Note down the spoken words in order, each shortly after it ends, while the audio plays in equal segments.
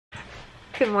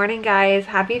Good morning, guys.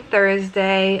 Happy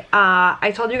Thursday.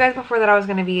 I told you guys before that I was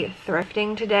going to be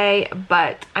thrifting today,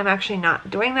 but I'm actually not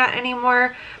doing that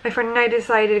anymore. My friend and I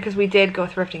decided, because we did go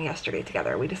thrifting yesterday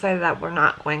together, we decided that we're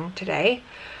not going today.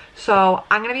 So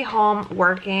I'm going to be home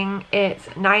working. It's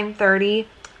 9:30.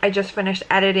 I just finished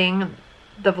editing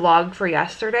the vlog for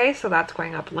yesterday, so that's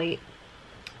going up late,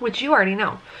 which you already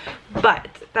know, but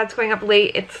that's going up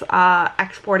late. It's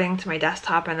exporting to my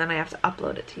desktop and then I have to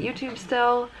upload it to YouTube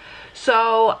still.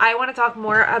 So I want to talk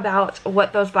more about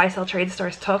what those buy sell trade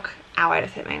stores took. Ow, I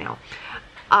just hit my nail.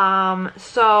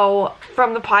 So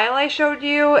from the pile I showed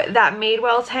you, that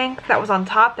Madewell tank that was on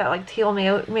top, that like teal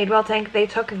Madewell tank, they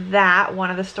took that.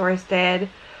 One of the stores did.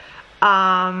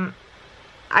 I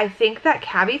think that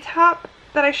cabbie top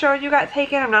that I showed you got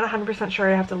taken. I'm not 100%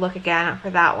 sure. I have to look again for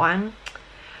that one.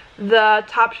 The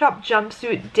Topshop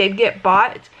jumpsuit did get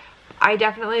bought. I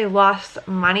definitely lost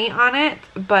money on it,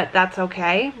 but that's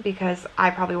okay because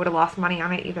I probably would have lost money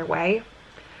on it either way.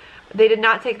 They did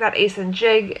not take that Ace and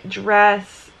Jig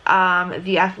dress.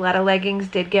 The Athleta leggings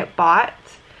did get bought.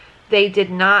 They did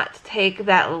not take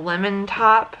that lemon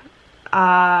top.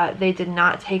 They did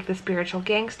not take the Spiritual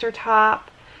Gangster top.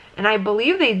 And I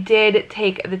believe they did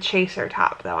take the Chaser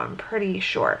top, though, I'm pretty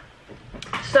sure.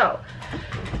 So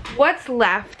what's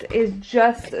left is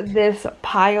just this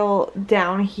pile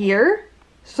down here.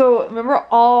 So remember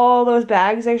all those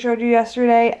bags I showed you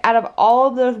yesterday? Out of all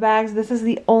of those bags, this is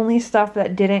the only stuff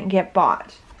that didn't get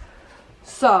bought.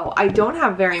 So I don't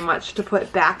have very much to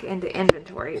put back into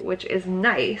inventory, which is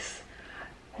nice.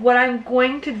 What I'm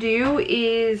going to do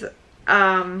is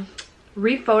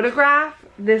rephotograph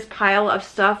this pile of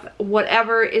stuff,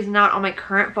 whatever is not on my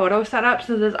current photo setup.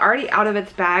 So this is already out of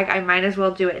its bag. I might as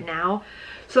well do it now.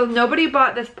 So nobody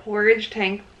bought this Porridge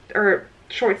tank or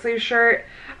short sleeve shirt.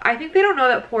 I think they don't know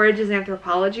that Porridge is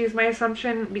Anthropologie is my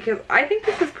assumption, because I think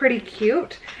this is pretty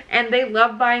cute and they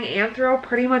love buying Anthro.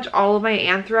 Pretty much all of my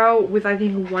Anthro, with I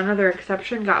think one other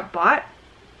exception, got bought.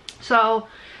 So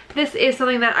this is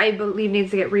something that I believe needs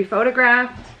to get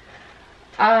rephotographed.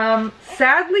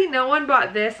 Sadly no one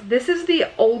bought this. This is the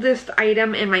oldest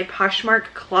item in my Poshmark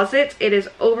closet. It is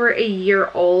over a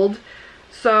year old.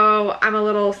 So I'm a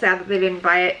little sad that they didn't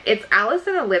buy it. It's Alice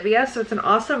and Olivia, so it's an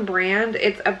awesome brand.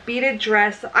 It's a beaded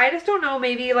dress. I just don't know,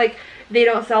 maybe like they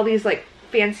don't sell these like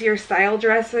fancier style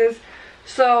dresses.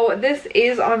 So this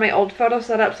is on my old photo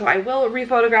setup, so I will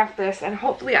rephotograph this and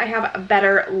hopefully I have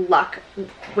better luck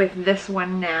with this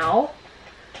one now.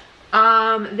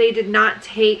 They did not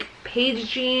take Paige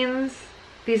jeans.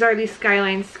 These are the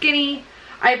Skyline Skinny.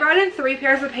 I brought in 3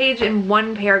 pairs of Paige and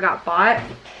 1 pair got bought.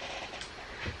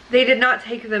 They did not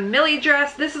take the Millie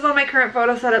dress. This is on my current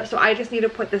photo setup, so I just need to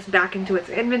put this back into its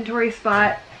inventory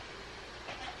spot.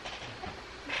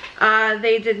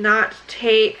 They did not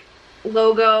take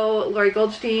Logo Lori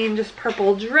Goldstein, just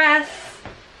purple dress.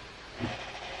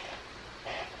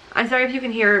 I'm sorry if you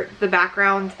can hear the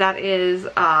background. That is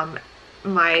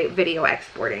my video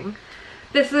exporting.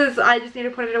 This is, I just need to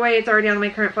put it away. It's already on my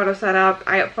current photo setup.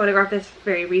 I photographed this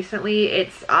very recently.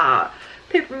 It's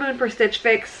Paper Moon for Stitch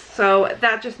Fix, so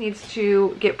that just needs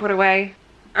to get put away.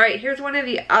 Alright, here's one of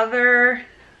the other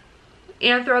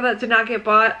Anthro that did not get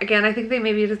bought. Again, I think they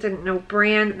maybe just didn't know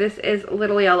brand. This is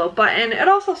Little Yellow Button. It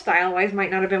also style-wise might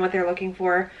not have been what they're looking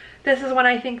for. This is one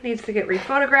I think needs to get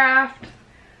rephotographed.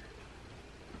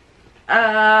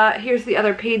 Here's the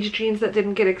other Paige jeans that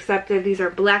didn't get accepted. These are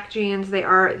black jeans. They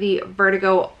are the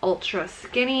Vertigo Ultra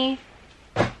Skinny.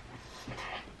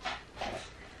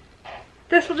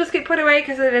 This will just get put away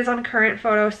because it is on current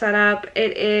photo setup.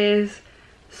 It is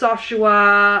Soft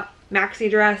Joie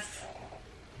maxi dress.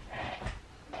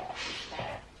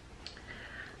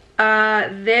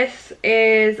 This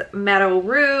is Meadow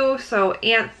Rue, so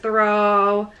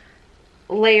Anthro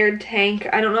layered tank.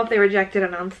 I don't know if they rejected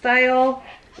it on style.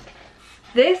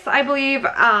 This, I believe,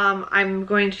 I'm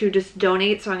going to just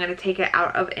donate, so I'm going to take it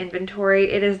out of inventory.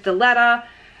 It is Diletta.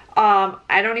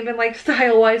 I don't even like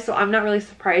style-wise, so I'm not really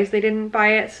surprised they didn't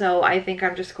buy it, so I think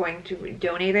I'm just going to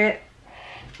donate it.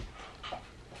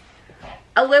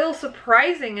 A little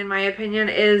surprising, in my opinion,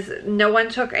 is no one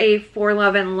took a For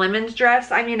Love and Lemons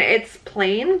dress. I mean, it's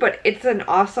plain, but it's an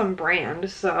awesome brand,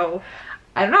 so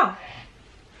I don't know.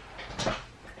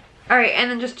 Alright, and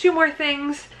then just 2 more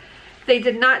things. They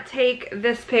did not take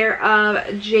this pair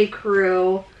of J.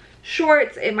 Crew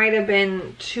shorts. It might have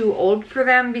been too old for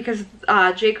them because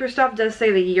J. Crew stuff does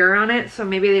say the year on it, so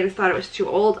maybe they just thought it was too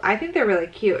old. I think they're really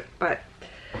cute, but...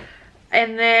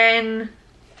 And then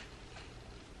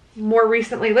more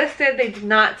recently listed, they did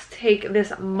not take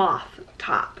this moth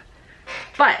top.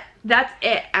 But that's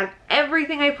it. Out of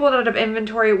everything I pulled out of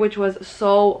inventory, which was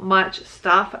so much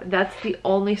stuff, that's the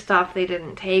only stuff they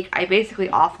didn't take. I basically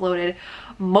offloaded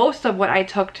most of what I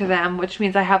took to them, which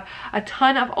means I have a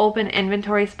ton of open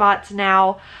inventory spots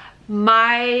now.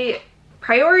 My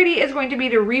priority is going to be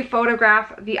to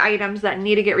rephotograph the items that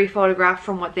need to get rephotographed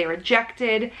from what they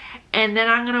rejected, and then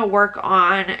I'm gonna work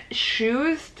on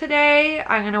shoes today.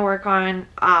 I'm gonna work on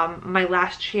my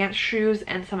last chance shoes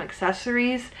and some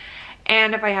accessories,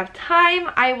 and if I have time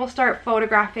I will start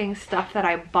photographing stuff that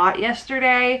I bought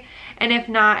yesterday, and if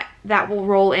not, that will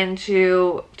roll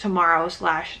into tomorrow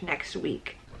 / next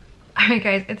week. Alright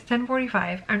guys, it's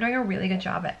 10:45. I'm doing a really good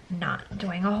job at not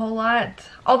doing a whole lot.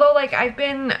 Although, like, I've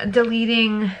been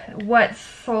deleting what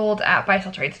sold at Buy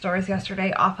Sell Trade stores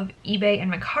yesterday off of eBay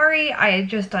and Mercari. I had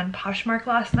just done Poshmark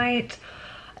last night,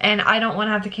 and I don't want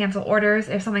to have to cancel orders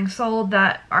if something sold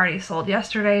that already sold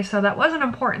yesterday, so that was an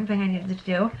important thing I needed to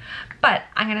do. But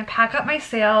I'm going to pack up my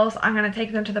sales, I'm going to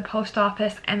take them to the post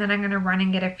office, and then I'm going to run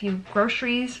and get a few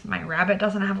groceries. My rabbit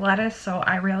doesn't have lettuce, so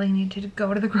I really need to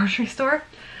go to the grocery store.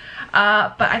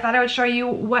 But I thought I would show you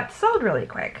what sold really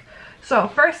quick. So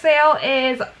first sale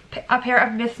is a pair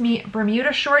of Miss Me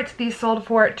Bermuda shorts. These sold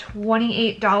for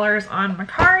 $28 on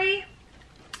Mercari.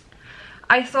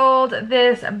 I sold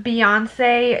this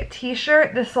Beyonce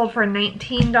t-shirt. This sold for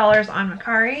 $19 on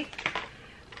Mercari.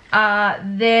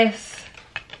 This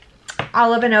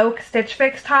Olive and Oak Stitch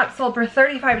Fix top sold for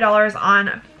 $35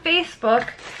 on Facebook.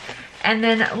 And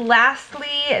then lastly,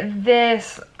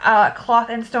 this Cloth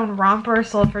and Stone romper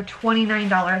sold for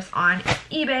 $29 on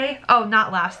eBay. Oh,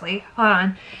 not lastly, hold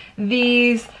on.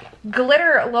 These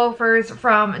glitter loafers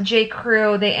from J.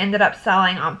 Crew, they ended up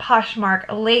selling on Poshmark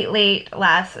late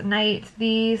last night.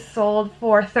 These sold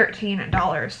for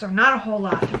 $13, so not a whole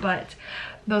lot, but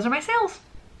those are my sales.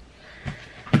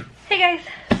 Hey guys,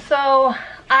 so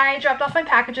I dropped off my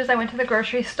packages. I went to the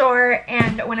grocery store,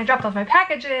 and when I dropped off my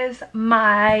packages,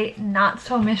 my not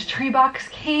so mystery box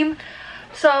came.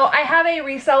 So I have a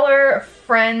reseller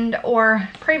friend, or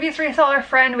previous reseller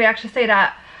friend. We actually stayed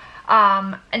at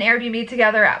an Airbnb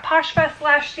together at PoshFest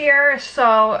last year.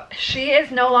 So she is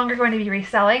no longer going to be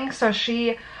reselling. So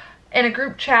she, in a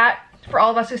group chat for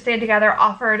all of us who stayed together,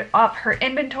 offered up her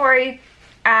inventory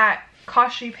at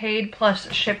cost she paid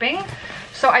plus shipping.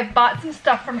 So I bought some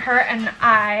stuff from her, and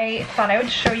I thought I would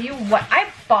show you what I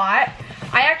bought.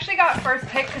 I actually got first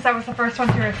pick because I was the first one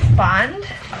to respond.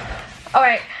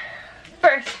 Alright,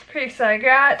 first piece I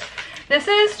got. This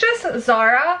is just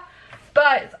Zara,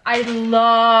 but I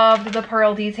loved the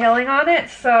pearl detailing on it,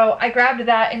 so I grabbed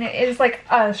that, and it is like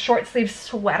a short sleeve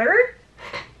sweater.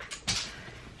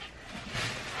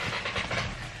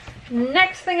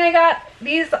 Next thing I got,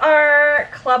 these are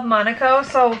Club Monaco,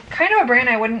 so kind of a brand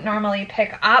I wouldn't normally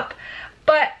pick up,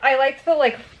 but I liked the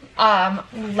like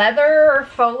leather or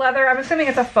faux leather. I'm assuming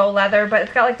it's a faux leather, but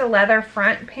it's got like the leather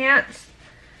front pants.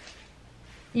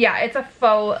 Yeah, it's a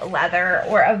faux leather,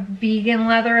 or a vegan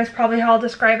leather is probably how I'll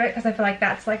describe it, because I feel like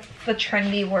that's like the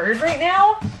trendy word right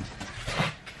now.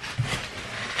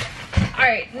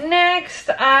 Alright, next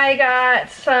I got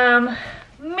some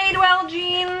Madewell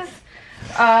jeans.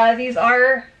 These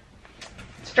are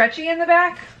stretchy in the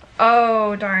back.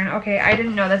 Oh darn, okay, I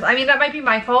didn't know this. I mean, that might be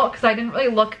my fault because I didn't really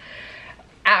look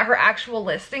at her actual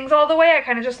listings all the way. I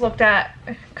kind of just looked at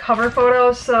cover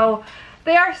photos, so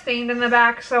they are stained in the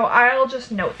back, so I'll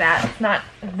just note that. It's not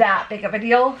that big of a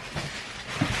deal.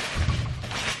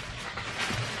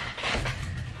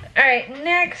 Alright,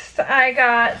 next I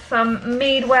got some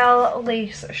Madewell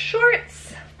lace shorts.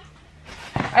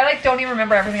 I like don't even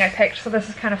remember everything I picked, so this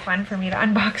is kind of fun for me to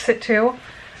unbox it too.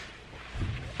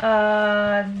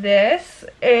 This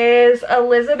is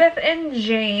Elizabeth and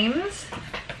James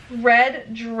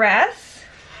red dress.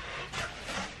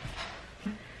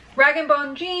 Rag and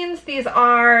Bone jeans. These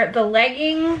are the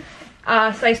legging,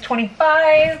 size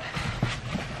 25.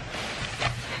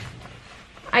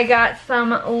 I got some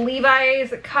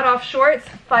Levi's cutoff shorts,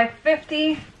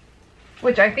 $5.50,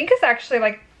 which I think is actually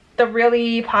like the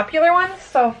really popular ones,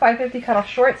 so $5.50 cutoff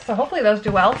shorts, so hopefully those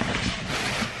do well.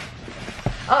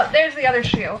 Oh, there's the other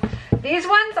shoe. These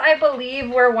ones I believe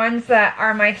were ones that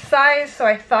are my size, so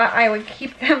I thought I would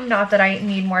keep them, not that I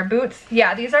need more boots.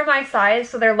 Yeah, these are my size,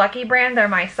 so they're Lucky Brand, they're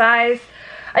my size.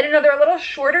 I didn't know they're a little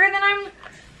shorter than I'm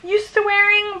used to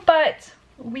wearing, but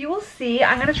we will see.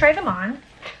 I'm gonna try them on.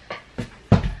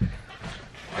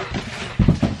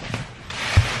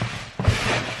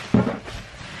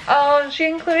 Oh, she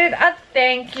included a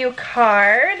thank you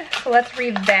card. So let's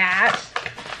read that.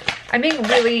 I'm being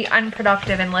really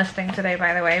unproductive in listing today,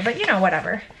 by the way, but you know,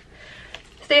 whatever.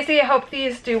 Stacy, I hope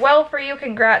these do well for you.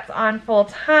 Congrats on full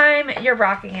time. You're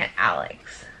rocking it,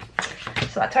 Alex.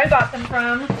 So that's who I bought them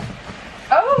from.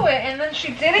 Oh, and then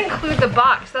she did include the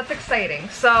box. That's exciting.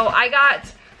 So I got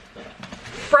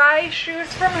Frye shoes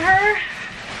from her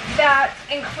that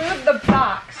include the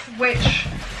box, which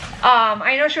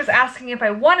I know she was asking if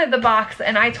I wanted the box,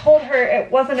 and I told her it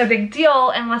wasn't a big deal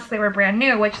unless they were brand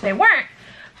new, which they weren't.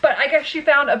 But I guess she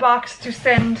found a box to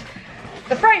send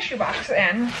the Frye shoe box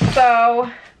in. So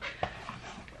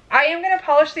I am going to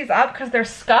polish these up because they're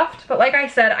scuffed. But like I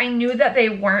said, I knew that they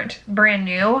weren't brand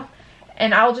new.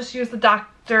 And I'll just use the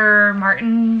Dr.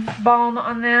 Martin balm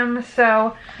on them.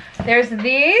 So there's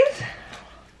these.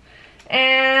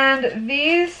 And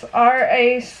these are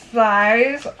a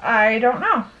size, I don't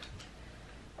know.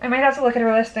 I might have to look at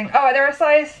her listing. Oh, they're a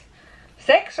size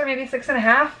 6 or maybe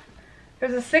 6.5.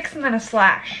 There's a 6 and then a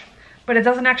slash. But it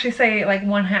doesn't actually say like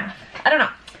 1/2. I don't know.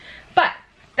 But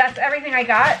that's everything I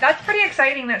got. That's pretty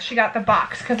exciting that she got the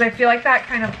box because I feel like that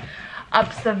kind of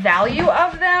ups the value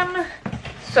of them.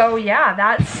 So yeah,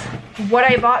 that's what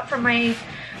I bought from my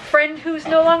friend who's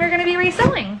no longer going to be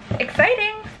reselling.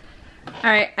 Exciting.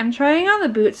 Alright, I'm trying on the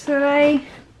boots that I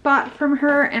bought from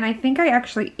her, and I think I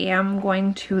actually am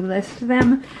going to list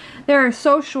them. They're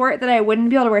so short that I wouldn't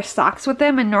be able to wear socks with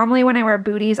them, and normally when I wear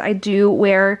booties I do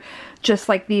wear just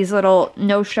like these little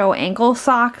no-show ankle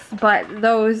socks, but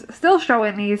those still show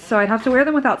in these, so I'd have to wear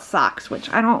them without socks, which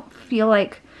I don't feel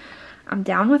like I'm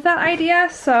down with that idea.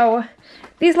 So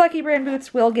these Lucky Brand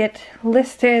boots will get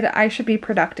listed. I should be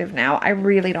productive now. I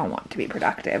really don't want to be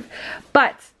productive,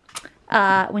 but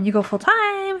when you go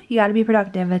full-time, you gotta be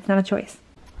productive. It's not a choice.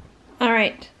 All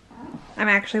right, I'm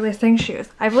actually listing shoes.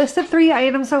 I've listed 3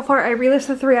 items so far. I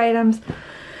relisted 3 items.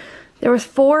 There was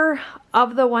 4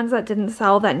 of the ones that didn't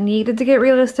sell that needed to get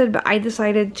relisted, but I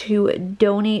decided to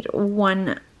donate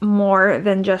 1 more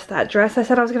than just that dress I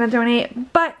said I was gonna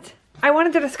donate. But I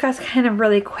wanted to discuss kind of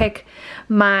really quick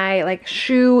my like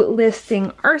shoe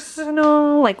listing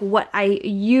arsenal, like what I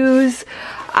use.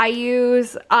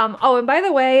 Oh, and by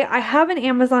the way, I have an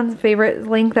Amazon favorite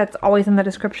link that's always in the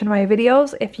description of my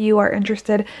videos if you are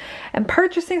interested in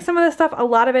purchasing some of the stuff. A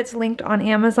lot of it's linked on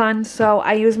Amazon, so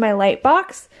I use my light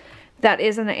box that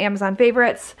is in the Amazon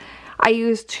favorites. I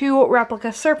use 2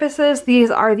 replica surfaces.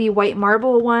 These are the white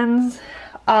marble ones.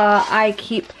 I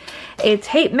keep a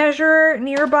tape measure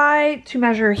nearby to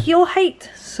measure heel height.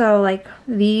 So like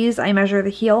these, I measure the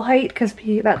heel height because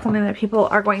that's something that people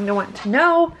are going to want to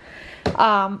know.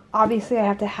 Obviously I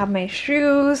have to have my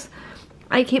shoes.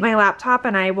 I keep my laptop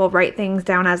and I will write things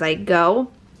down as I go.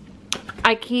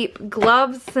 I keep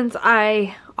gloves since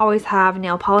I always have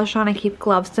nail polish on. I keep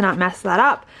gloves to not mess that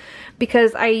up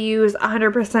because I use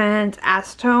 100%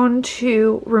 acetone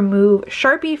to remove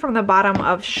Sharpie from the bottom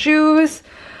of shoes.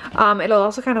 It'll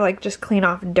also kind of like just clean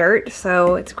off dirt,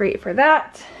 so it's great for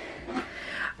that.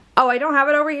 Oh, I don't have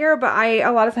it over here, but I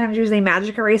a lot of times use a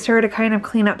magic eraser to kind of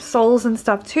clean up soles and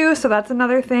stuff too, so that's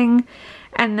another thing.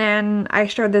 And then I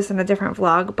showed this in a different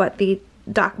vlog, but the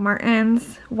Doc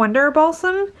Martens Wonder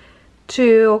Balsam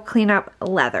to clean up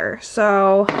leather.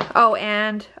 So, oh,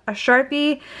 and a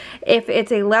Sharpie. If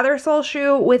it's a leather sole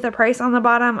shoe with a price on the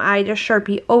bottom, I just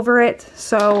Sharpie over it.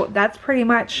 So that's pretty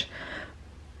much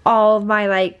all of my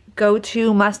like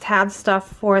go-to must-have stuff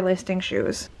for listing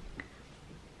shoes.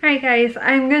 Alright guys,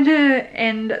 I'm gonna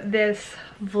end this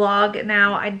vlog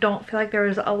now. I don't feel like there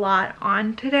was a lot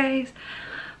on today's,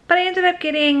 but I ended up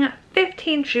getting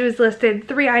 15 shoes listed,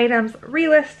 3 items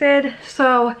relisted,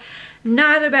 so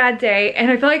not a bad day.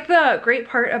 And I feel like the great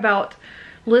part about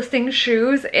listing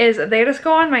shoes is they just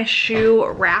go on my shoe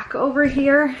rack over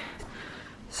here.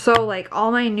 So like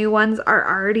all my new ones are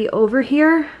already over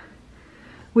here,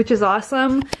 which is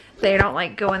awesome. They don't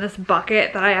like go in this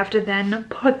bucket that I have to then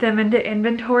put them into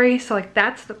inventory. So like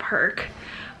that's the perk.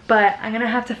 But I'm gonna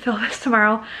have to fill this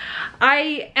tomorrow.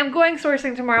 I am going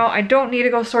sourcing tomorrow. I don't need to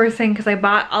go sourcing because I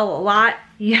bought a lot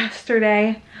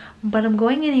yesterday, but I'm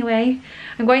going anyway.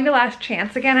 I'm going to Last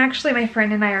Chance again. Actually, my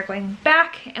friend and I are going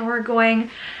back and we're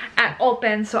going at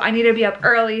open, so I need to be up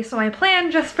early. So my plan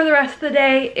just for the rest of the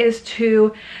day is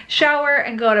to shower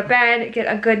and go to bed,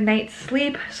 get a good night's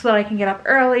sleep so that I can get up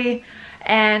early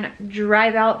and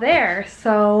drive out there.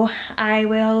 So I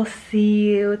will see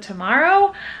you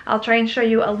tomorrow. I'll try and show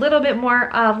you a little bit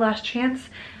more of Last Chance.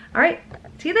 All right,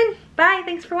 see you then. Bye,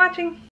 thanks for watching.